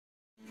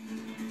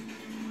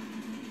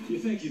Yeah,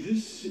 thank you.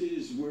 This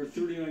is where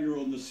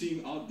 39-year-old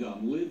Nasim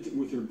Agdam lived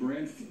with her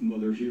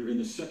grandmother here in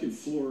the second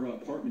floor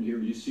apartment here.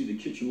 You see the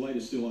kitchen light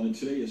is still on, and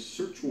today a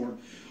search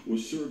warrant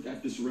was served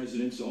at this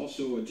residence,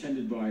 also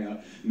attended by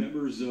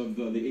members of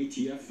the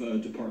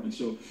ATF department.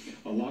 So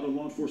a lot of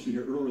law enforcement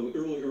here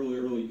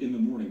early in the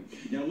morning.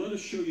 Now let us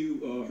show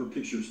you her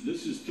pictures.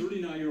 This is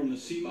 39-year-old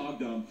Nasim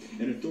Agdam,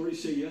 and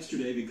authorities say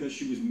yesterday, because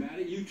she was mad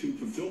at YouTube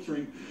for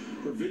filtering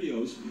her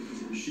videos,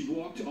 she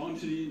walked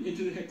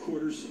into the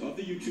headquarters of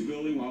the YouTube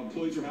building while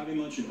employees were having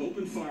lunch and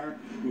opened fire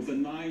with a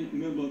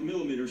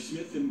 9mm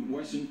Smith &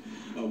 Wesson,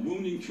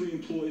 wounding 3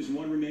 employees.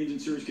 1 remains in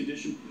serious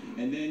condition,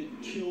 and then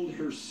killed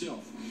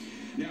herself.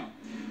 Now,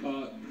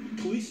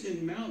 police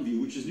in Mountain View,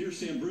 which is near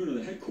San Bruno,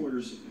 the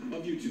headquarters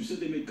of YouTube, said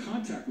they made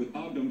contact with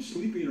Agdam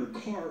sleeping in her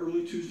car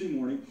early Tuesday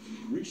morning,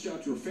 reached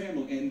out to her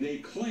family, and they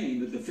claim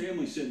that the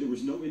family said there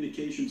was no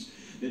indications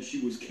that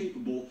she was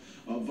capable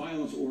of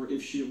violence or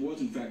if she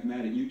was in fact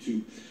mad at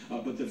YouTube.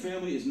 But the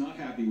family is not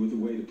happy with the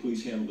way the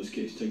police handled this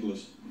case. Take a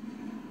listen.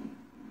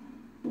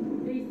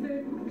 They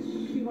said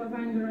she was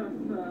angry of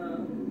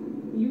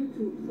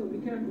YouTube, so be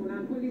careful.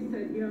 And police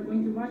said we are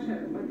going to watch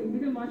her, but they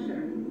didn't watch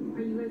her.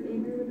 Are you guys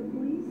angry with the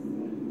police?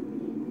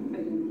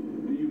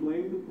 Do you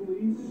blame the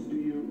police?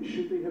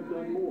 Should they have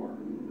done more?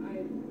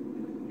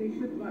 They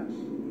should watch.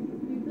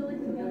 Do you feel like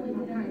the family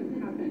did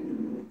everything?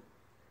 Happen.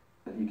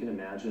 You can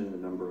imagine the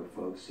number of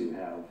folks who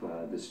have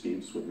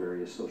disputes with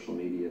various social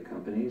media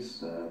companies,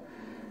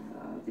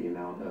 the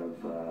amount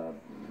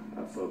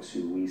of folks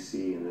who we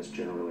see in this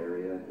general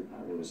area.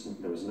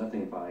 There was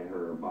nothing by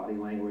her body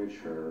language,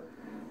 her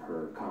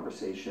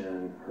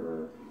conversation,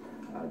 her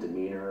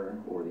demeanor,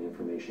 or the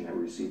information that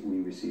we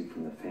received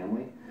from the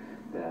family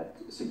that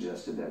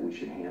suggested that we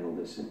should handle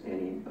this in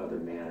any other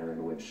manner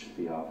in which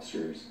the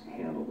officers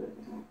handled it.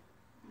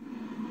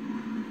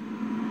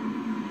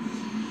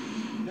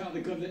 Now,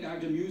 the gun that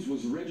Agdam used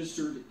was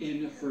registered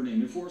in her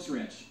name in Forest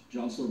Ranch.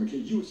 John Slorman,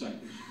 USA.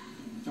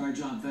 All right,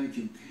 John, thank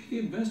you.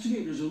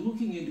 Investigators are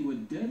looking into a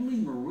deadly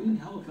Marine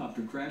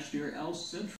helicopter crash near El Centro.